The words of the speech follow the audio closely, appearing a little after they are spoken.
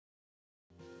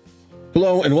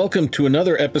Hello, and welcome to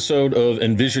another episode of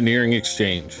Envisioneering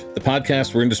Exchange, the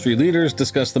podcast where industry leaders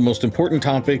discuss the most important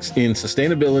topics in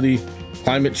sustainability,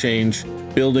 climate change,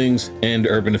 buildings, and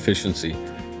urban efficiency.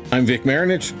 I'm Vic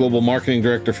Marinich, Global Marketing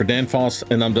Director for Danfoss,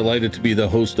 and I'm delighted to be the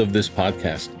host of this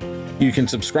podcast. You can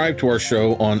subscribe to our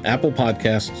show on Apple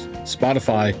Podcasts,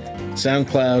 Spotify,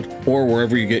 SoundCloud, or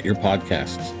wherever you get your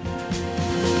podcasts.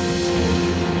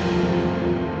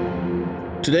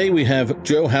 Today we have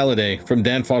Joe Halliday from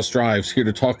Danfoss Drives here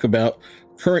to talk about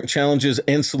current challenges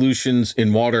and solutions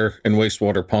in water and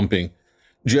wastewater pumping.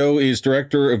 Joe is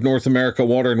Director of North America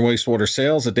Water and Wastewater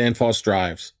Sales at Danfoss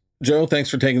Drives. Joe, thanks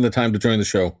for taking the time to join the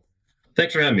show.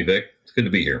 Thanks for having me, Vic. It's good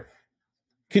to be here.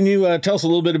 Can you tell us a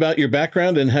little bit about your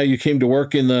background and how you came to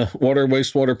work in the water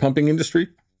wastewater pumping industry?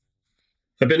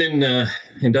 I've been in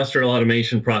industrial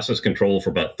automation process control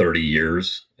for about 30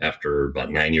 years after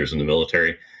about 9 years in the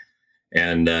military.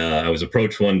 And I was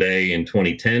approached one day in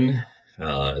 2010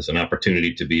 as an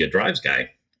opportunity to be a drives guy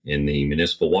in the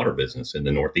municipal water business in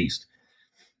the Northeast.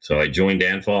 So I joined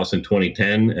Danfoss in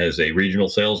 2010 as a regional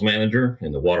sales manager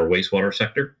in the water wastewater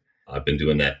sector. I've been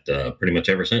doing that pretty much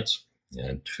ever since.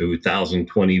 In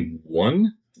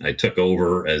 2021, I took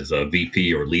over as a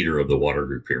VP or leader of the water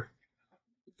group here.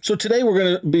 So today we're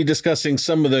going to be discussing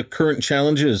some of the current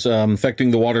challenges affecting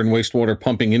the water and wastewater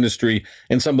pumping industry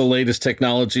and some of the latest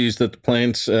technologies that the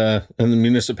plants and the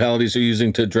municipalities are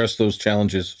using to address those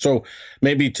challenges. So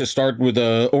maybe to start with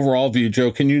an overall view,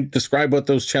 Joe, can you describe what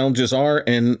those challenges are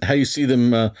and how you see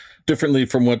them differently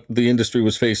from what the industry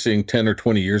was facing 10 or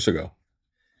 20 years ago?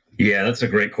 Yeah, that's a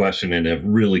great question and a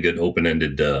really good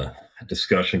open-ended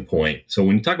discussion point. So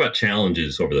when you talk about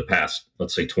challenges over the past,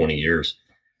 let's say 20 years,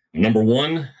 number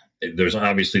one, there's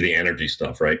obviously the energy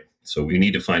stuff, right? So we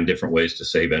need to find different ways to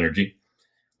save energy.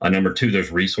 Number two, there's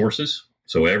resources.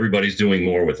 So everybody's doing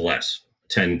more with less.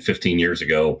 10, 15 years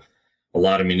ago, a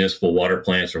lot of municipal water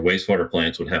plants or wastewater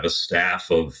plants would have a staff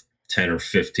of 10 or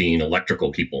 15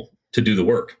 electrical people to do the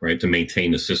work, right? To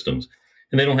maintain the systems.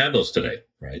 And they don't have those today,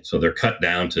 right? So they're cut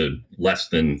down to less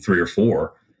than 3 or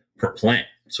 4 per plant.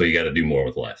 So you got to do more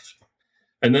with less.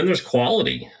 And then there's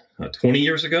quality. 20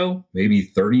 years ago, maybe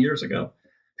 30 years ago,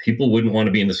 people wouldn't want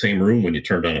to be in the same room when you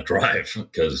turned on a drive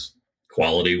because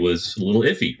quality was a little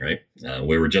iffy, right?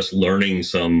 We were just learning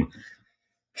some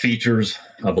features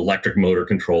of electric motor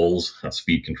controls,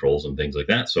 speed controls, and things like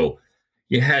that. So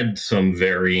you had some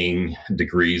varying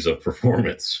degrees of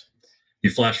performance.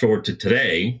 You flash forward to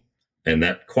today, and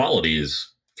that quality is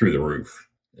through the roof.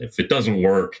 If it doesn't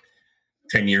work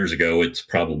 10 years ago, it's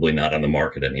probably not on the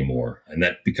market anymore. And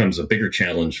that becomes a bigger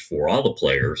challenge for all the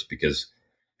players because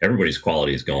everybody's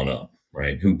quality has gone up,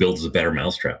 right? Who builds a better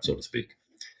mousetrap, so to speak?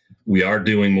 We are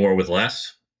doing more with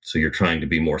less. So you're trying to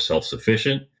be more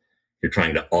self-sufficient. You're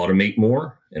trying to automate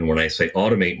more. And when I say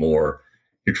automate more,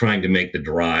 you're trying to make the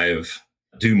drive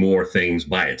do more things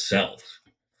by itself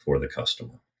for the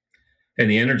customer.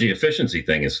 And the energy efficiency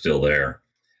thing is still there.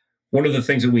 One of the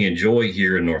things that we enjoy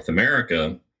here in North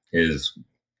America is,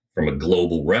 from a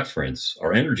global reference,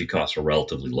 our energy costs are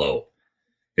relatively low.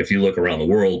 If you look around the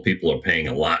world, people are paying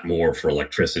a lot more for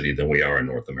electricity than we are in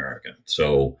North America.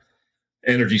 So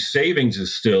energy savings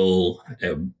is still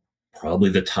probably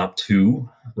the top 2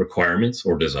 requirements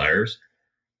or desires.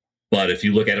 But if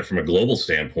you look at it from a global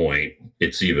standpoint,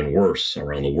 it's even worse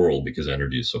around the world because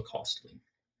energy is so costly.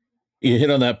 You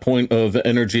hit on that point of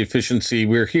energy efficiency.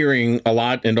 We're hearing a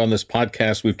lot, and on this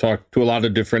podcast, we've talked to a lot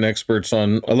of different experts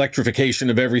on electrification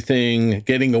of everything,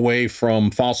 getting away from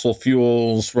fossil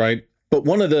fuels, right? But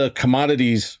one of the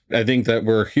commodities I think that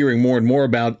we're hearing more and more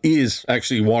about is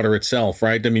actually water itself,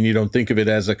 right? I mean, you don't think of it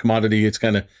as a commodity. It's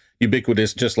kind of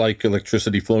ubiquitous, just like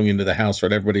electricity flowing into the house,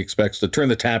 right? Everybody expects to turn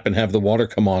the tap and have the water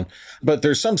come on. But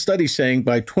there's some studies saying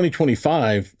by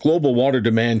 2025, global water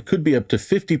demand could be up to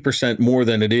 50% more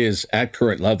than it is at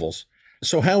current levels.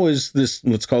 So how is this,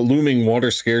 let's call it looming water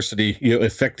scarcity,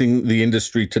 affecting the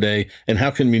industry today? And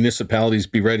how can municipalities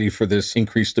be ready for this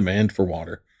increased demand for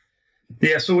water?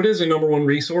 Yeah, so it is a number one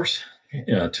resource.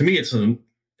 To me, it's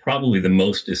probably the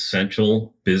most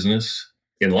essential business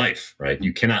in life, right?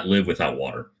 You cannot live without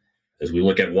water. As we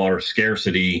look at water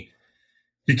scarcity,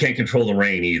 you can't control the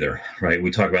rain either, right?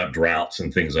 We talk about droughts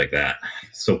and things like that.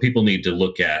 So people need to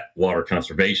look at water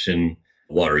conservation,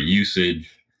 water usage,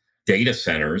 data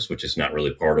centers, which is not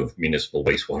really part of municipal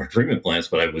wastewater treatment plants.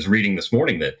 But I was reading this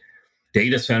morning that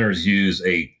data centers use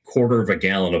a quarter of a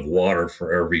gallon of water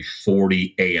for every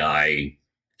 40 AI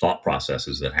thought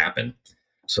processes that happen.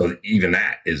 So even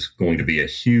that is going to be a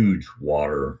huge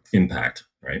water impact,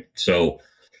 right? So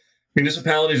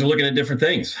municipalities are looking at different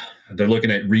things. They're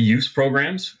looking at reuse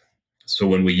programs. So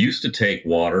when we used to take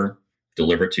water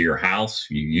deliver it to your house,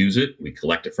 you use it, we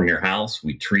collect it from your house,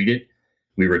 we treat it,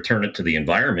 we return it to the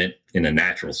environment in a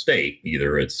natural state.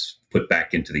 Either it's put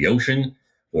back into the ocean,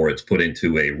 or it's put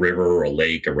into a river, a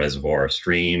lake, a reservoir, a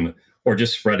stream, or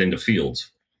just spread into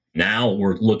fields. Now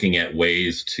we're looking at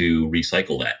ways to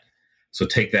recycle that. So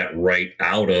take that right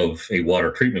out of a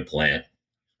water treatment plant,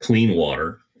 clean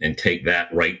water, and take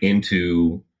that right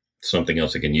into something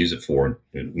else it can use it for.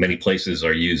 Many places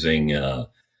are using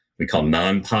we call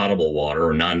non-potable water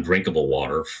or non-drinkable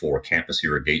water for campus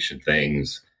irrigation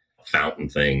things, fountain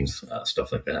things,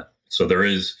 stuff like that. So there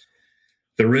is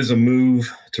a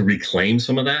move to reclaim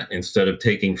some of that instead of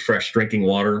taking fresh drinking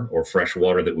water or fresh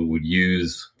water that we would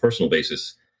use personal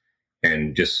basis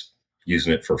and just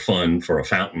using it for fun for a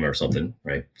fountain or something,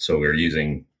 right? So we're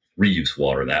using reuse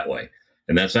water that way.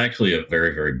 And that's actually a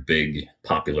very, very big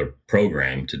popular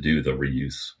program to do the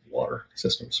reuse water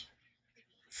systems.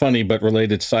 Funny but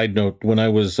related side note, when I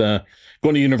was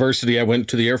going to university, I went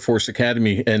to the Air Force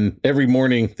Academy, and every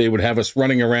morning they would have us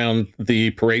running around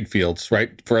the parade fields,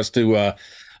 right, for us to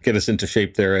get us into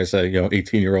shape there as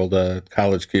 18-year-old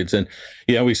college kids. And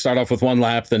we start off with one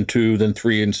lap, then two, then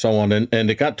three, and so on. And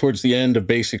it got towards the end of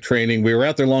basic training. We were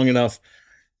out there long enough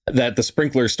that the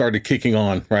sprinklers started kicking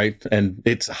on, right? And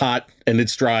it's hot and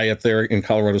it's dry up there in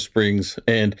Colorado Springs.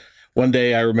 And one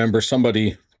day I remember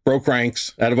somebody broke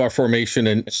ranks out of our formation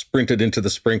and sprinted into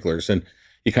the sprinklers. And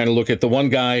you kind of look at the one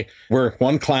guy, we're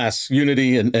one class,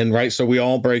 unity, and right, so we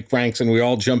all break ranks and we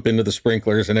all jump into the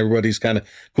sprinklers, and everybody's kind of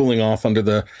cooling off under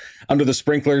the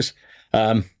sprinklers,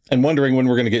 and wondering when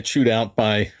we're going to get chewed out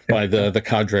by the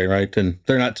cadre, right? And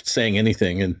they're not saying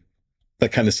anything, and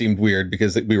that kind of seemed weird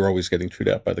because we were always getting chewed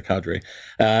out by the cadre.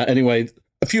 Anyway,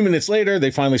 a few minutes later, they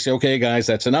finally say, okay, guys,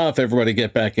 that's enough. Everybody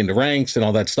get back into ranks and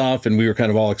all that stuff. And we were kind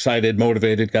of all excited,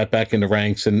 motivated, got back into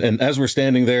ranks. And as we're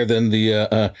standing there, then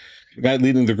the guy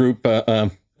leading the group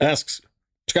asks,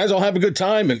 did you guys all have a good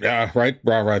time? And right,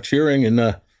 rah, cheering. And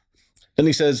then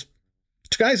he says,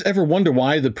 did you guys ever wonder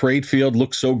why the parade field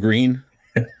looks so green?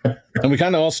 And we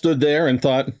kind of all stood there and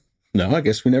thought, no, I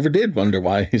guess we never did wonder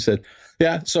why. He said,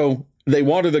 yeah, so they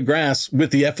water the grass with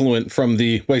the effluent from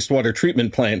the wastewater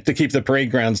treatment plant to keep the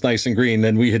parade grounds nice and green.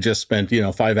 And we had just spent,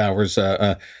 5 hours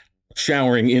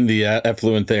showering in the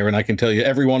effluent there. And I can tell you,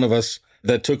 every one of us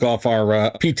that took off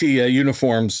our PT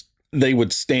uniforms, they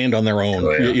would stand on their own.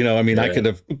 Oh, yeah. I could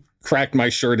have cracked my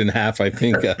shirt in half, I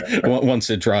think, once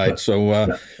it dried. So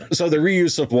the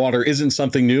reuse of water isn't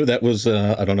something new. That was,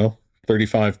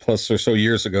 35 plus or so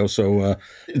years ago. So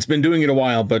it's been doing it a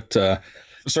while, but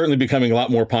certainly becoming a lot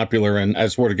more popular. And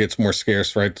as water gets more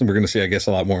scarce, right, we're going to see, I guess,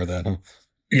 a lot more of that. Huh?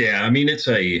 Yeah,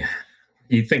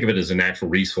 you think of it as a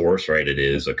natural resource, right? It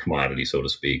is a commodity, so to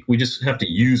speak. We just have to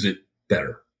use it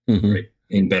better, right?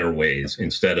 In better ways,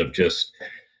 instead of just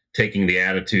taking the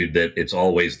attitude that it's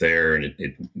always there and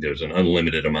there's an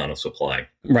unlimited amount of supply.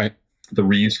 Right. The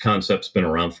reuse concept's been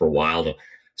around for a while.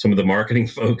 Some of the marketing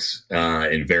folks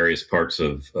in various parts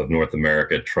of North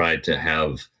America tried to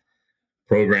have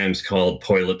programs called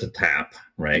toilet to tap,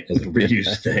 right, as a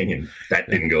reuse thing, and that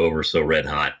didn't go over so red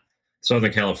hot.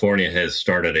 Southern California has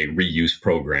started a reuse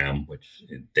program, which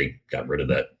they got rid of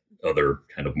that other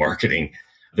kind of marketing.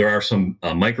 There are some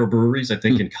microbreweries, I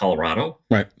think, in Colorado,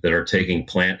 right, that are taking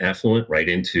plant effluent right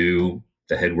into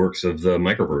the headworks of the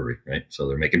microbrewery, right? So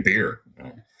they're making beer.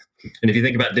 And if you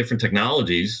think about different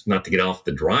technologies, not to get off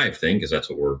the drive thing, because that's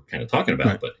what we're kind of talking about,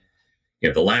 right, but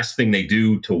the last thing they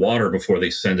do to water before they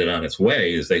send it on its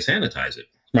way is they sanitize it.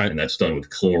 Right. And that's done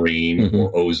with chlorine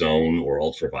or ozone or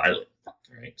ultraviolet.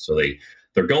 Right. So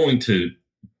they're going to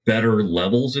better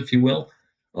levels, if you will,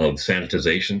 of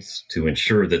sanitizations to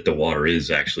ensure that the water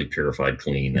is actually purified,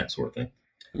 clean, that sort of thing.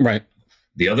 Right.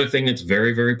 The other thing that's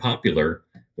very, very popular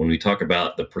when we talk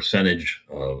about the percentage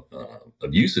of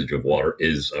usage of water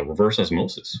is reverse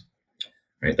osmosis.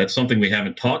 Right. That's something we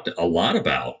haven't talked a lot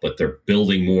about, but they're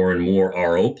building more and more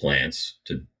RO plants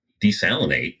to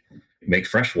desalinate, make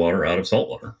fresh water out of salt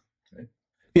water. Right?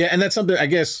 Yeah. And that's something, I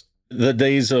guess, the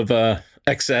days of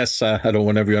excess, I don't know,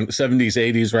 whenever you're 70s,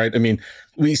 80s, right? I mean,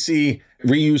 we see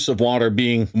reuse of water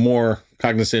being more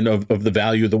cognizant of the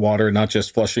value of the water, not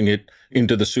just flushing it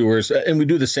into the sewers. And we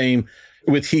do the same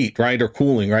with heat, right? Or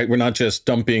cooling, right? We're not just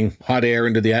dumping hot air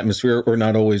into the atmosphere, or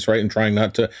not always, right? And trying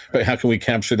not to, right? How can we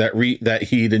capture that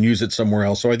heat and use it somewhere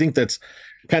else? So I think that's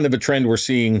kind of a trend we're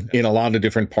seeing in a lot of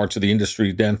different parts of the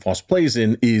industry Danfoss plays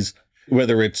in, is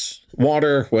whether it's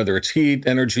water, whether it's heat,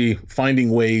 energy,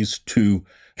 finding ways to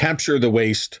capture the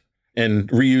waste and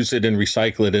reuse it and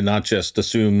recycle it, and not just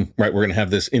assume, right, we're going to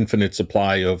have this infinite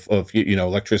supply of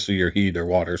electricity or heat or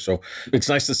water. So it's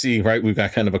nice to see, right, we've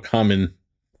got kind of a common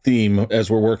theme as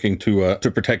we're working to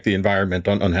protect the environment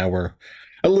on how we're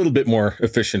a little bit more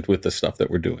efficient with the stuff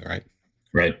that we're doing, right?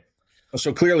 Right.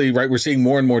 So clearly, right, we're seeing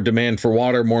more and more demand for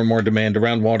water, more and more demand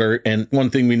around water. And one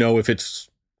thing we know, if it's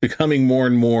becoming more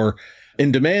and more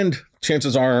in demand,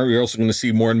 chances are you're also going to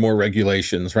see more and more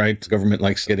regulations, right? The government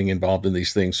likes getting involved in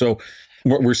these things. So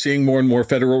we're seeing more and more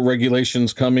federal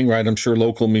regulations coming, right? I'm sure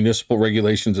local municipal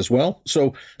regulations as well.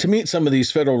 So to meet some of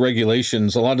these federal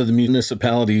regulations, a lot of the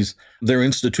municipalities, they're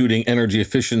instituting energy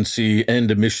efficiency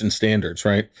and emission standards,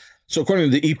 right? So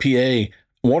according to the EPA,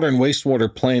 water and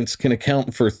wastewater plants can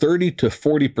account for 30 to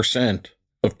 40%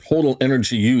 of total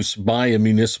energy use by a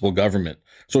municipal government.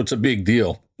 So it's a big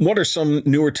deal. What are some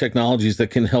newer technologies that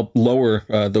can help lower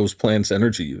those plants'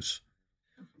 energy use?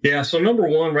 Yeah, so number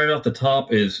one, right off the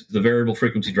top, is the variable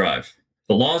frequency drive.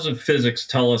 The laws of physics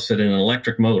tell us that in an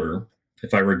electric motor,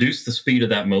 if I reduce the speed of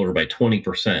that motor by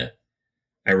 20%,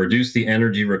 I reduce the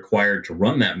energy required to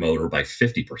run that motor by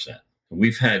 50%.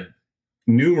 We've had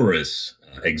numerous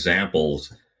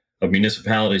examples of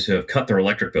municipalities who have cut their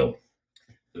electric bill.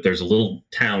 There's a little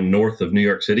town north of New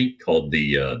York City called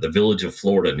the Village of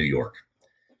Florida, New York.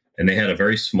 And they had a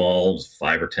very small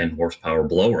 5 or 10 horsepower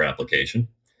blower application.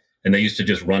 And they used to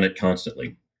just run it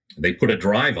constantly. They put a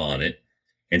drive on it.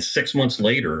 And 6 months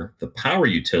later, the power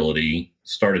utility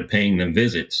started paying them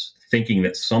visits, thinking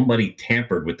that somebody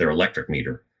tampered with their electric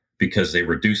meter because they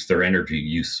reduced their energy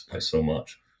use by so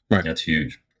much. Right. That's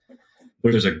huge.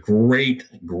 There's a great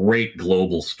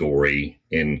global story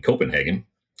in Copenhagen,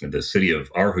 the city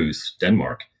of Aarhus,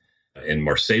 Denmark. In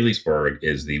Marselisborg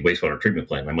is the wastewater treatment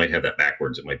plant. I might have that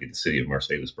backwards. It might be the city of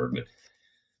Marselisborg. But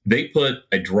they put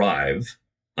a drive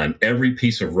on every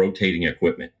piece of rotating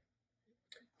equipment.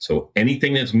 So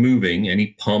anything that's moving, any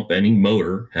pump, any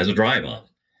motor has a drive on it.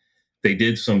 They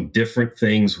did some different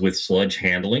things with sludge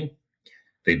handling.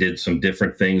 They did some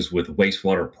different things with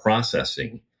wastewater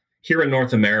processing. Here in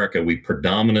North America, we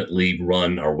predominantly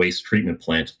run our waste treatment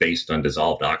plants based on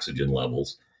dissolved oxygen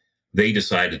levels. They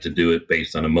decided to do it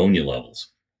based on ammonia levels.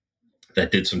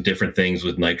 That did some different things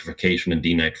with nitrification and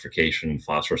denitrification,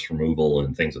 phosphorus removal,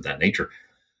 and things of that nature.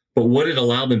 But what it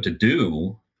allowed them to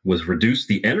do was reduce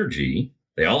the energy.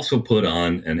 They also put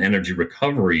on an energy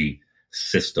recovery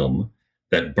system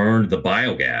that burned the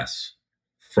biogas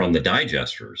from the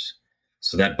digesters.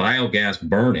 So that biogas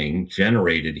burning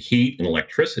generated heat and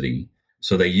electricity.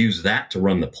 So they used that to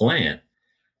run the plant.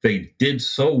 They did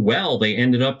so well, they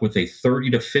ended up with a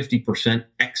 30 to 50%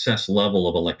 excess level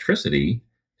of electricity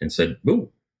and said,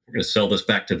 ooh, we're going to sell this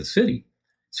back to the city.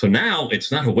 So now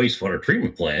it's not a wastewater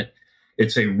treatment plant.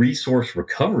 It's a resource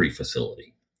recovery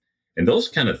facility. And those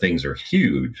kind of things are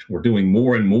huge. We're doing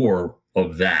more and more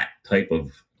of that type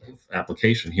of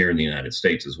application here in the United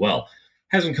States as well.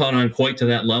 Hasn't caught on quite to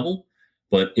that level,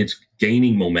 but it's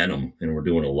gaining momentum. And we're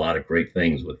doing a lot of great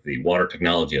things with the Water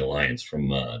Technology Alliance from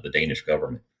the Danish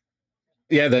government.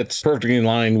 Yeah, that's perfectly in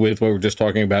line with what we were just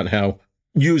talking about, how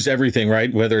use everything,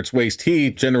 right? Whether it's waste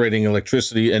heat, generating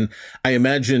electricity. And I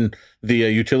imagine the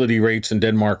utility rates in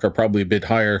Denmark are probably a bit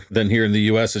higher than here in the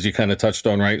US, as you kind of touched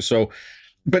on, right? So,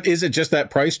 but is it just that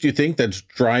price, do you think, that's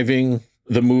driving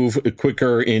the move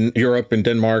quicker in Europe and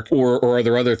Denmark, or are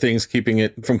there other things keeping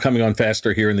it from coming on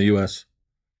faster here in the US?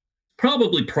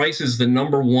 Probably price is the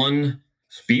number one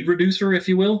speed reducer, if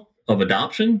you will, of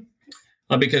adoption,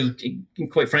 because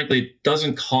quite frankly, it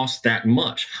doesn't cost that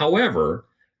much. However,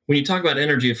 when you talk about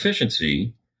energy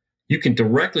efficiency, you can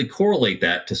directly correlate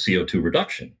that to CO2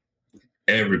 reduction.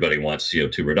 Everybody wants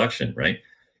CO2 reduction, right?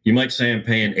 You might say I'm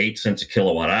paying 8 cents a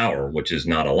kilowatt hour, which is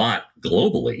not a lot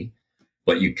globally,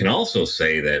 but you can also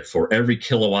say that for every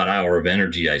kilowatt hour of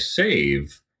energy I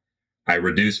save, I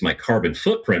reduce my carbon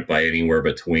footprint by anywhere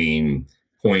between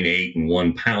 0.8 and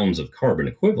 1 pounds of carbon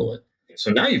equivalent. So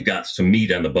now you've got some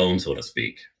meat on the bone, so to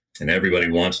speak, and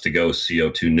everybody wants to go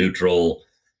CO2 neutral.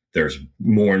 There's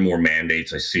more and more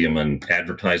mandates. I see them on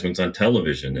advertisements on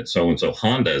television that so-and-so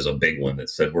Honda is a big one that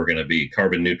said we're going to be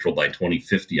carbon neutral by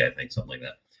 2050, I think, something like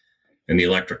that. And the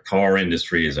electric car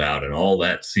industry is out, and all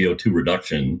that CO2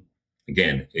 reduction,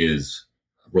 again, is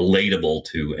relatable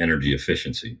to energy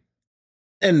efficiency.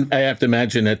 And I have to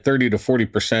imagine at 30 to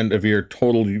 40% of your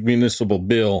total municipal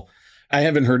bill, I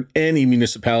haven't heard any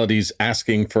municipalities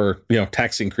asking for,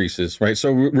 tax increases, right?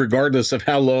 So regardless of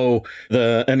how low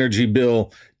the energy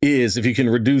bill is, if you can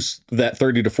reduce that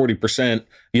 30 to 40%,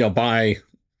 by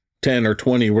 10 or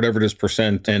 20, whatever it is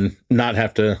percent, and not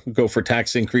have to go for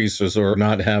tax increases or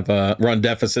not have run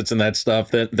deficits and that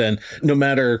stuff, then no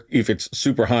matter if it's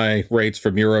super high rates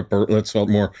from Europe or let's call it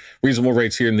more reasonable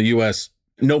rates here in the US,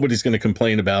 nobody's going to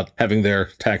complain about having their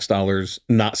tax dollars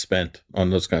not spent on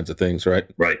those kinds of things, right?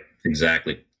 Right.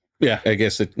 Exactly. Yeah, I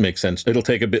guess it makes sense. It'll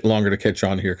take a bit longer to catch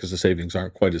on here because the savings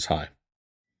aren't quite as high.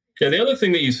 Yeah, the other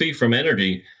thing that you see from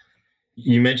energy,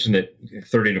 you mentioned that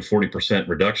 30 to 40%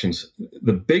 reductions.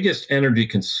 The biggest energy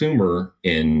consumer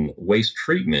in waste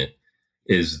treatment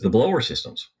is the blower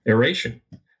systems, aeration.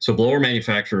 So blower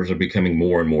manufacturers are becoming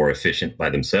more and more efficient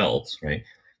by themselves, right?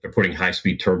 They're putting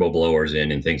high-speed turbo blowers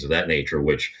in and things of that nature,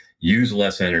 which use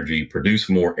less energy, produce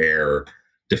more air,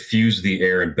 diffuse the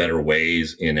air in better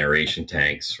ways in aeration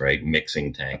tanks, right?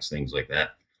 Mixing tanks, things like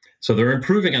that. So they're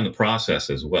improving on the process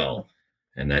as well,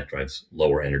 and that drives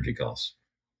lower energy costs.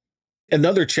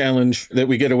 Another challenge that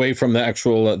we get away from the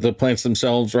actual the plants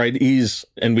themselves, right, is,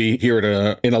 and we hear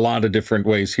it in a lot of different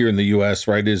ways here in the U.S.,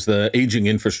 right, is the aging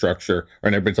infrastructure.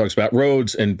 Right, everybody talks about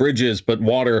roads and bridges, but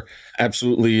water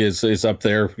absolutely is up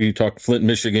there. You talk Flint,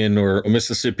 Michigan, or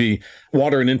Mississippi.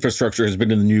 Water and infrastructure has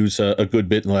been in the news a good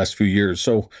bit in the last few years.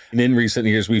 So in recent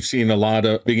years, we've seen a lot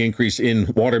of big increase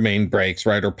in water main breaks,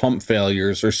 right, or pump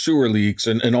failures, or sewer leaks,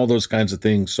 and all those kinds of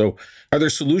things. So are there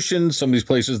solutions some of these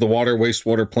places, the water,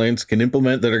 wastewater plants can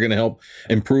implement that are going to help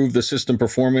improve the system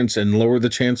performance and lower the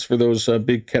chance for those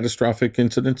big catastrophic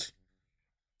incidents?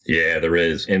 Yeah, there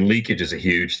is. And leakage is a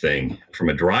huge thing. From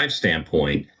a drive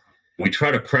standpoint, we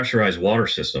try to pressurize water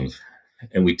systems,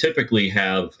 and we typically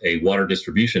have a water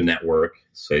distribution network,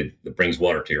 so that brings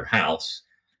water to your house.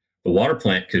 The water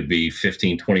plant could be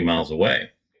 15, 20 miles away,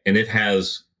 and it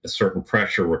has a certain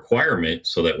pressure requirement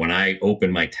so that when I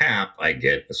open my tap, I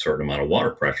get a certain amount of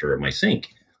water pressure at my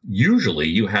sink. Usually,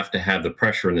 you have to have the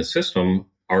pressure in the system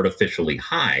artificially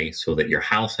high so that your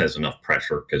house has enough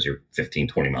pressure because you're 15,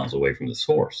 20 miles away from the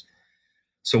source.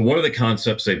 So, one of the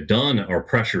concepts they've done are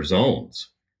pressure zones.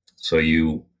 So,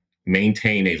 you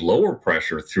maintain a lower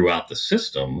pressure throughout the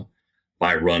system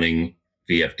by running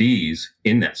VFDs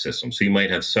in that system. So, you might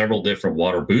have several different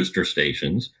water booster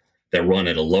stations that run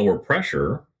at a lower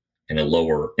pressure and a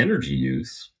lower energy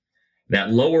use.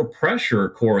 That lower pressure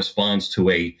corresponds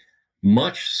to a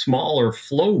much smaller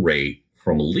flow rate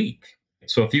from a leak.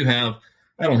 So if you have,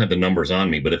 I don't have the numbers on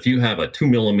me, but if you have a 2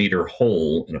 millimeter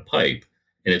hole in a pipe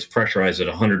and it's pressurized at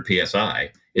 100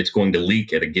 psi, it's going to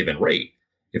leak at a given rate.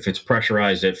 If it's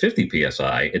pressurized at 50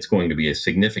 psi, it's going to be a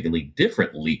significantly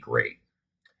different leak rate.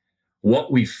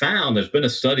 What we found, there's been a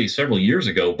study several years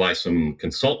ago by some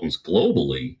consultants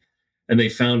globally, and they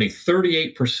found a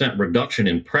 38% reduction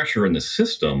in pressure in the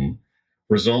system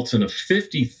results in a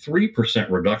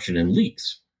 53% reduction in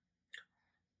leaks.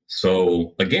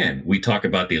 So again, we talk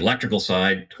about the electrical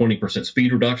side, 20%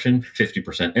 speed reduction,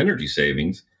 50% energy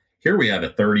savings. Here we have a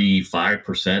 35%,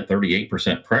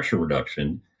 38% pressure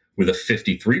reduction with a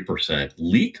 53%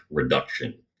 leak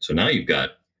reduction. So now you've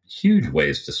got huge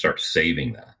ways to start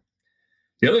saving that.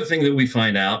 The other thing that we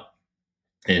find out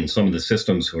in some of the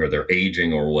systems where they're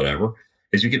aging or whatever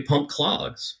is you get pump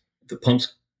clogs. The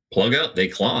pumps plug out, they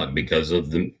clog because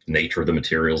of the nature of the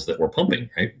materials that we're pumping,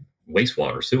 right?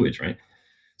 Wastewater, sewage, right?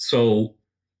 So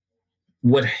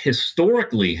what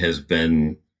historically has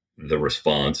been the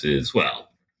response is, well,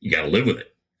 you got to live with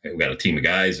it. We've got a team of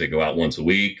guys that go out once a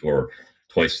week or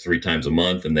twice, 3 times a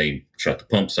month, and they shut the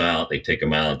pumps out, they take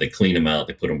them out, they clean them out,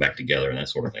 they put them back together, and that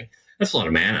sort of thing. That's a lot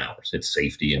of man hours. It's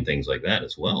safety and things like that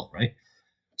as well, right?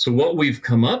 So what we've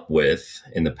come up with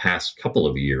in the past couple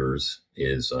of years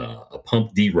is a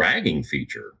pump deragging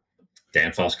feature.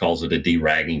 Danfoss calls it a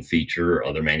deragging feature.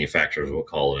 Other manufacturers will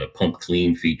call it a pump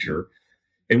clean feature.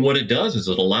 And what it does is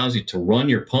it allows you to run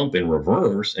your pump in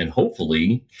reverse and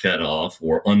hopefully shut off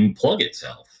or unplug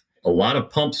itself. A lot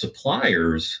of pump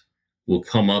suppliers will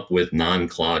come up with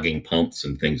non-clogging pumps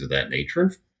and things of that nature.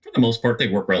 And for the most part, they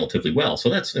work relatively well. So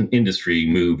that's an industry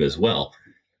move as well.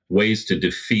 Ways to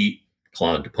defeat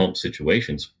clogged pump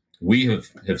situations. We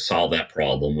have solved that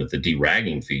problem with the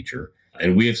deragging feature.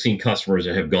 And we have seen customers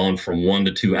that have gone from 1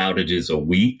 to 2 outages a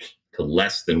week to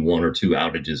less than 1 or 2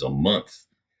 outages a month.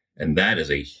 And that is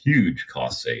a huge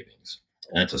cost savings.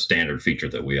 That's a standard feature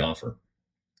that we offer.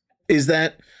 Is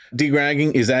that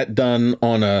deragging, is that done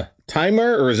on a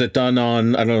timer or is it done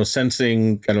on, I don't know,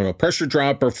 sensing, I don't know, pressure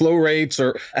drop or flow rates,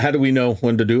 or how do we know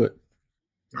when to do it?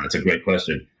 That's a great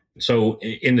question. So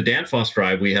in the Danfoss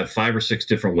drive, we have 5 or 6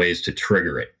 different ways to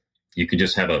trigger it. You can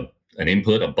just have an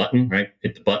input, a button, right?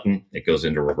 Hit the button, it goes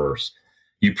into reverse.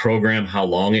 You program how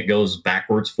long it goes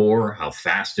backwards for, how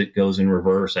fast it goes in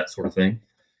reverse, that sort of thing.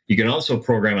 You can also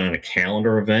program it on a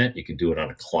calendar event. You can do it on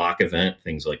a clock event,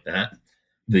 things like that.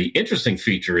 The interesting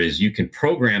feature is you can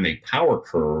program a power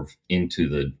curve into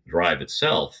the drive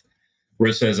itself,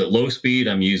 where it says at low speed,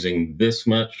 I'm using this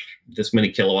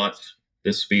many kilowatts.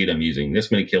 This speed, I'm using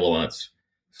this many kilowatts.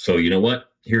 So you know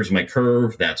what? Here's my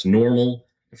curve. That's normal.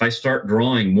 If I start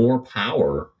drawing more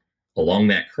power along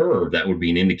that curve, that would be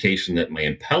an indication that my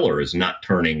impeller is not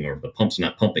turning or the pump's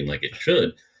not pumping like it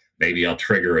should. Maybe I'll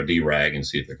trigger a derag and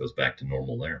see if it goes back to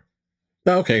normal there.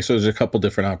 Okay, so there's a couple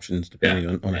different options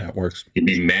depending on how it works. It can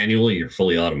be manually or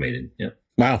fully automated. Yeah.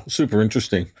 Wow, super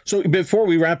interesting. So before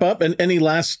we wrap up, and any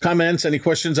last comments, any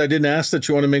questions I didn't ask that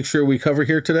you want to make sure we cover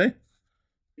here today?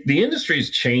 The industry is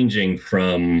changing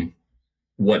from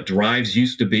what drives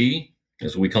used to be,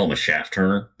 as we call them, a shaft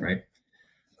turner, right?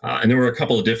 And there were a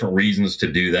couple of different reasons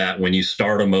to do that. When you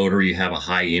start a motor, you have a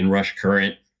high inrush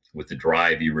current. With the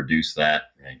drive, you reduce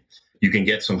that, right? You can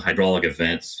get some hydraulic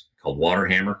events called water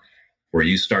hammer, where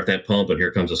you start that pump and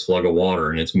here comes a slug of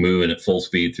water and it's moving at full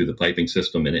speed through the piping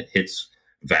system and it hits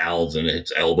valves and it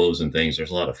hits elbows and things.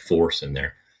 There's a lot of force in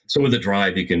there. So with the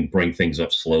drive, you can bring things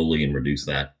up slowly and reduce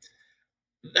that.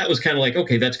 That was kind of like,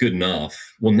 okay, that's good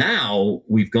enough. Well, now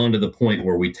we've gone to the point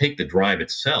where we take the drive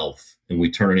itself and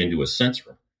we turn it into a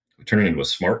sensor. We turn it into a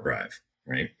smart drive,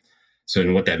 right?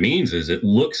 So what that means is it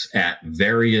looks at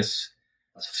various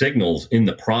signals in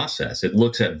the process. It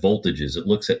looks at voltages, it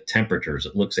looks at temperatures,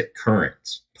 it looks at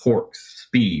currents, torques,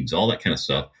 speeds, all that kind of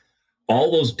stuff.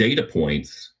 All those data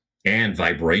points and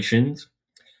vibrations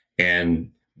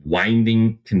and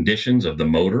winding conditions of the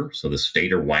motor. So the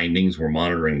stator windings, we're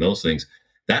monitoring those things.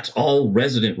 That's all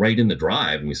resident right in the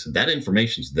drive. And we said that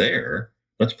information's there.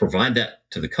 Let's provide that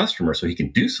to the customer so he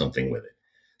can do something with it.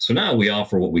 So now we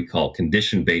offer what we call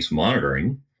condition-based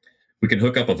monitoring. We can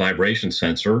hook up a vibration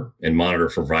sensor and monitor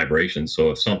for vibrations.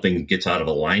 So if something gets out of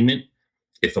alignment,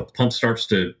 if a pump starts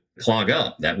to clog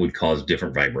up, that would cause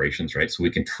different vibrations, right? So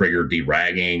we can trigger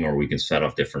deragging or we can set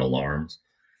off different alarms.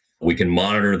 We can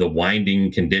monitor the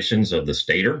winding conditions of the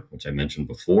stator, which I mentioned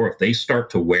before. If they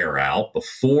start to wear out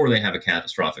before they have a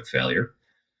catastrophic failure,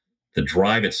 the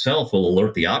drive itself will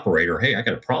alert the operator, hey, I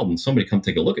got a problem. Somebody come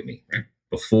take a look at me, right?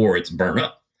 Before it's burnt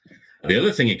up. The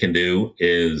other thing it can do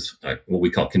is what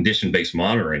we call condition-based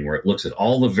monitoring, where it looks at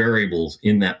all the variables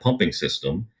in that pumping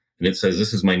system, and it says,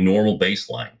 this is my normal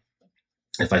baseline.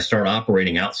 If I start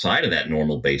operating outside of that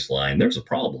normal baseline, there's a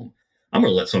problem. I'm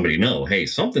going to let somebody know, hey,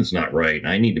 something's not right, and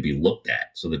I need to be looked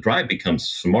at. So the drive becomes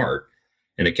smart,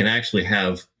 and it can actually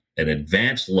have an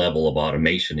advanced level of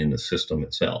automation in the system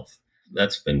itself.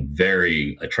 That's been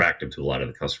very attractive to a lot of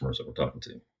the customers that we're talking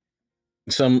to.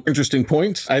 Some interesting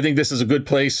points. I think this is a good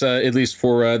place, at least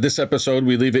for this episode.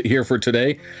 We leave it here for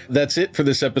today. That's it for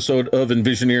this episode of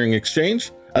Envisioneering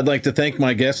Exchange. I'd like to thank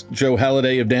my guest, Joe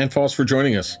Halliday of Danfoss, for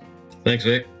joining us. Thanks,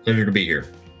 Vic. Pleasure to be here.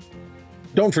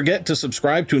 Don't forget to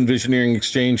subscribe to Envisioneering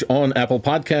Exchange on Apple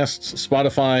Podcasts,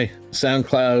 Spotify,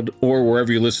 SoundCloud, or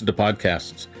wherever you listen to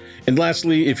podcasts. And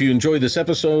lastly, if you enjoyed this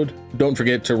episode, don't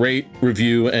forget to rate,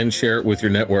 review, and share it with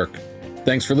your network.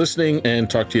 Thanks for listening, and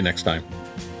talk to you next time.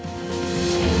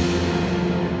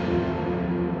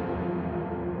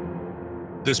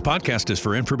 This podcast is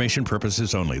for information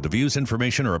purposes only. The views,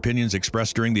 information, or opinions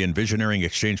expressed during the Envisioneering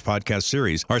Exchange podcast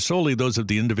series are solely those of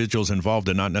the individuals involved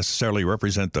and not necessarily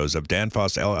represent those of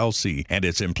Danfoss LLC and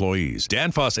its employees.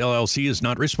 Danfoss LLC is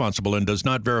not responsible and does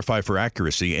not verify for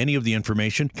accuracy any of the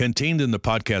information contained in the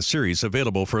podcast series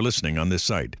available for listening on this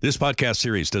site. This podcast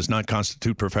series does not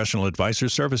constitute professional advice or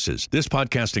services. This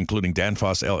podcast, including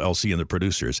Danfoss LLC and the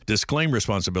producers, disclaim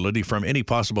responsibility from any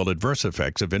possible adverse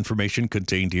effects of information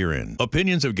contained herein.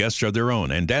 Opinions of guests are their own,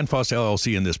 and Danfoss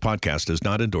LLC in this podcast does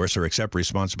not endorse or accept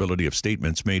responsibility of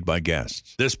statements made by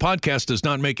guests. This podcast does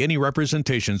not make any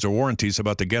representations or warranties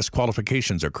about the guest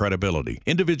qualifications or credibility.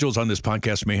 Individuals on this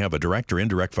podcast may have a direct or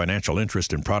indirect financial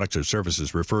interest in products or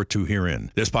services referred to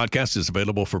herein. This podcast is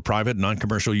available for private,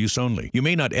 non-commercial use only. You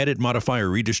may not edit, modify, or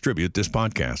redistribute this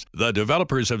podcast. The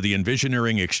developers of the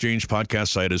Envisioneering Exchange podcast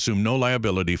site assume no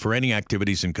liability for any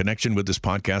activities in connection with this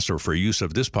podcast or for use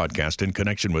of this podcast in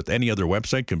connection with any other website,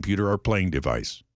 computer, or playing device.